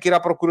acontece, ele tem que ir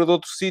à procura de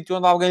outro sítio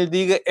onde alguém lhe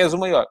diga és o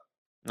maior.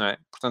 Não é?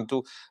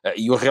 Portanto,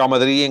 e o Real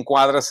Madrid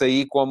enquadra-se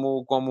aí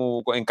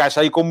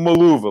encaixa aí como uma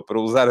luva, para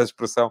usar a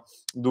expressão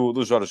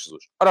do Jorge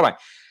Jesus. Ora bem,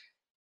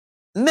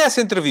 nessa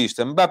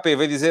entrevista, Mbappé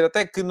veio dizer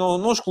até que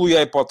não excluía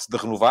a hipótese de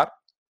renovar,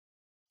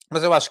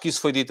 mas eu acho que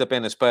isso foi dito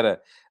apenas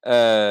para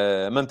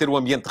manter o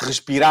ambiente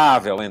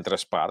respirável entre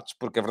as partes,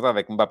 porque a verdade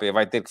é que Mbappé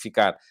vai ter que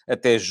ficar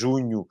até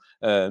junho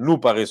no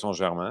Paris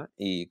Saint-Germain,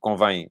 e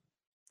convém,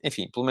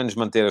 enfim, pelo menos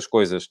manter as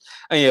coisas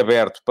em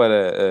aberto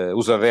para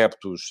os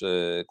adeptos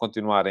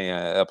continuarem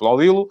a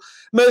aplaudi-lo.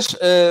 Mas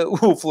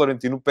o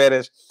Florentino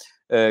Pérez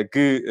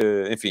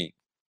enfim,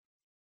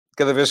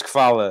 cada vez que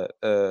fala,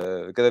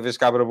 cada vez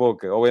que abre a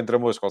boca, ou entra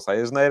mosca ou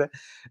sai asneira,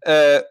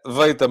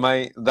 veio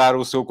também dar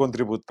o seu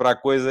contributo para a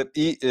coisa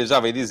e já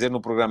veio dizer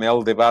no programa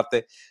El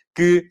Debate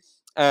que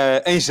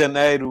em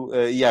janeiro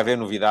ia haver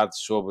novidades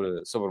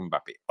sobre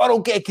Mbappé. Ora,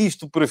 o que é que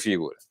isto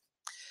prefigura?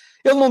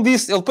 Ele não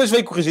disse, ele depois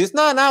veio corrigir-se.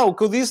 Não, o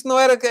que eu disse não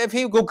era,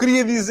 enfim, o que eu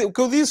queria dizer, o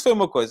que eu disse foi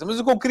uma coisa, mas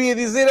o que eu queria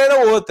dizer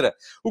era outra.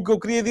 O que eu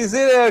queria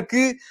dizer era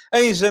que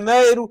em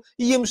janeiro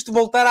íamos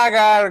voltar à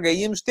garga,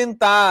 íamos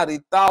tentar e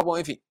tal, bom,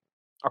 enfim.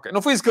 Ok,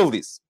 não foi isso que ele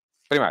disse.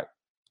 Primeiro,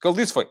 o que ele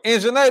disse foi, em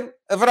janeiro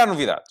haverá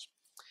novidades.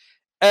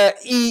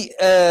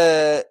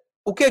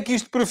 O que é que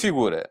isto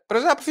prefigura?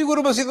 Para já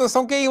prefigura uma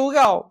situação que é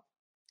ilegal.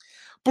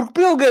 Porque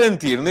para ele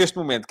garantir, neste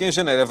momento, que em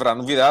janeiro haverá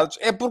novidades,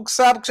 é porque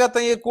sabe que já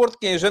tem acordo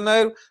que em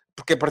janeiro,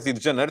 porque a partir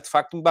de janeiro, de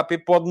facto, o Mbappé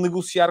pode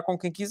negociar com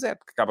quem quiser,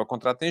 porque acaba o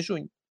contrato em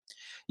junho.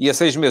 E a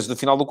 6 meses do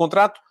final do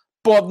contrato,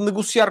 pode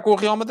negociar com o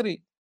Real Madrid.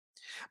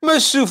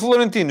 Mas se o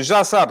Florentino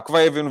já sabe que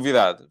vai haver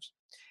novidades,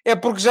 é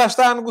porque já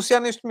está a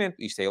negociar neste momento.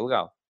 Isto é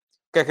ilegal.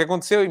 O que é que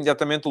aconteceu?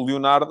 Imediatamente o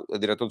Leonardo, o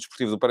diretor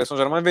desportivo do Paris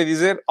Saint-Germain, veio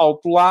dizer,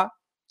 alto lá,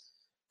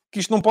 que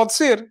isto não pode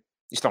ser.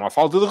 Isto é uma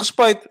falta de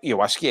respeito. E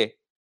eu acho que é.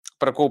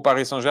 Para com o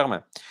Paris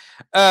Saint-Germain.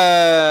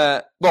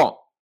 Bom,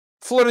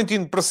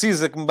 Florentino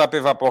precisa que Mbappé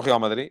vá para o Real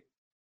Madrid.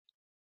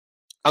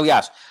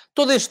 Aliás,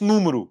 todo este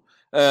número,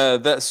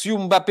 se o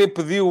Mbappé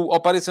pediu ao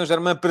Paris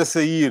Saint-Germain para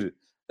sair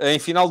em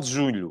final de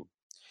julho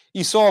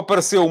e só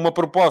apareceu uma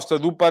proposta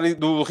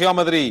do Real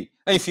Madrid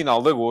em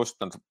final de agosto,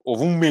 portanto,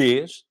 houve um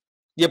mês,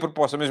 e a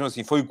proposta mesmo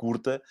assim foi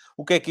curta,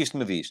 o que é que isto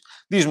me diz?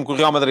 Diz-me que o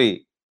Real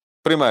Madrid,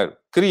 primeiro,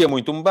 queria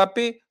muito o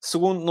Mbappé,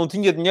 segundo, não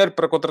tinha dinheiro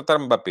para contratar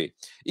o Mbappé.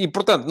 E,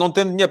 portanto, não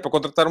tendo dinheiro para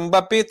contratar o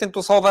Mbappé,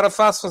 tentou salvar a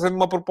face, fazendo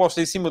uma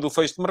proposta em cima do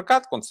fecho de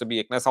mercado, quando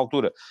sabia que nessa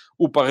altura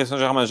o Paris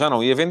Saint-Germain já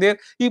não ia vender,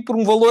 e por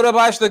um valor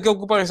abaixo daquele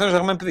que o Paris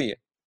Saint-Germain pedia.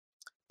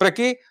 Para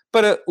quê?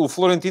 Para o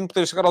Florentino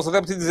poder chegar aos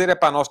adeptos e dizer,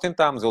 nós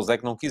tentámos, eles é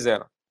que não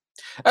quiseram.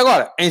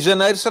 Agora, em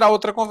janeiro será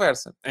outra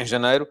conversa. Em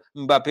janeiro,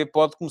 Mbappé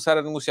pode começar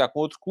a negociar com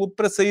outro clube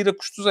para sair a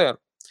custo zero.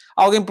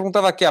 Alguém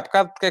perguntava aqui há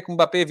bocado porque é que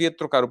Mbappé havia de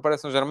trocar o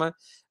Paris Saint-Germain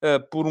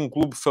por um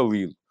clube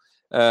falido.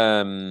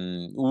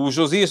 O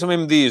Josias também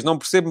me diz, não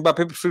percebo,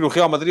 Mbappé prefere o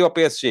Real Madrid ou o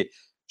PSG.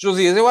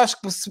 Josias, eu acho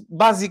que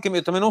basicamente,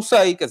 eu também não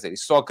sei, quer dizer,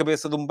 isso só a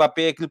cabeça do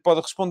Mbappé é que lhe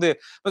pode responder.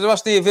 Mas eu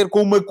acho que tem a ver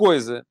com uma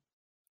coisa,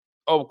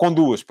 ou com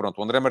duas, pronto.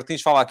 O André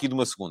Martins fala aqui de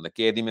uma segunda,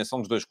 que é a dimensão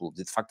dos dois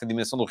clubes. E, de facto, a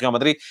dimensão do Real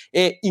Madrid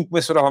é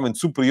incomensuravelmente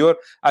superior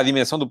à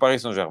dimensão do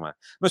Paris Saint-Germain.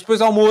 Mas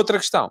depois há uma outra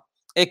questão.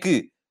 É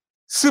que,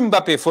 se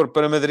Mbappé for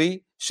para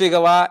Madrid, chega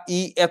lá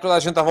e é toda a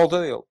gente à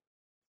volta dele.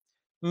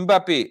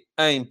 Mbappé,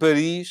 em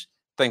Paris,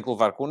 tem que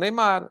levar com o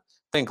Neymar,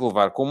 tem que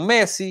levar com o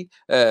Messi,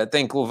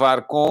 tem que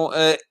levar com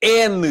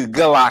N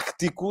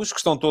galácticos, que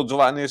estão todos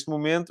lá neste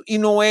momento, e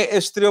não é a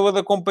estrela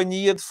da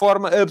companhia de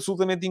forma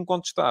absolutamente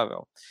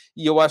incontestável.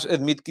 E eu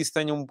admito que isso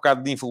tenha um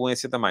bocado de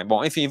influência também.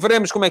 Bom, enfim,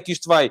 veremos como é que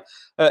isto vai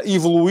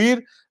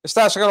evoluir.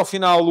 Está a chegar ao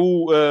final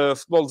o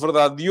Futebol de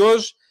Verdade de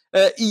hoje.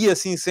 E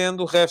assim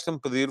sendo, resta-me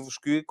pedir-vos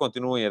que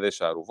continuem a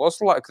deixar o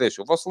vosso like, que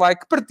deixem o vosso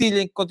like, que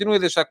partilhem, que continuem a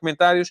deixar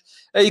comentários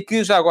e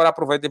que já agora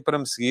aproveitem para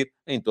me seguir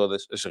em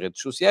todas as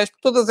redes sociais,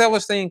 porque todas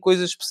elas têm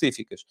coisas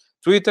específicas.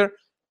 Twitter,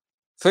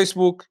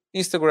 Facebook,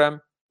 Instagram,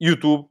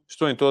 YouTube,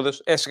 estou em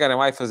todas. É chegarem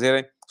lá e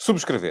fazerem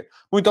subscrever.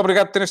 Muito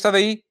obrigado por terem estado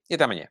aí e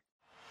até amanhã.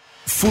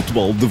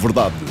 Futebol de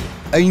Verdade,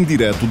 em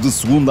direto de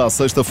segunda a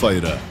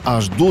sexta-feira,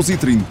 às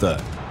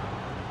 12h30.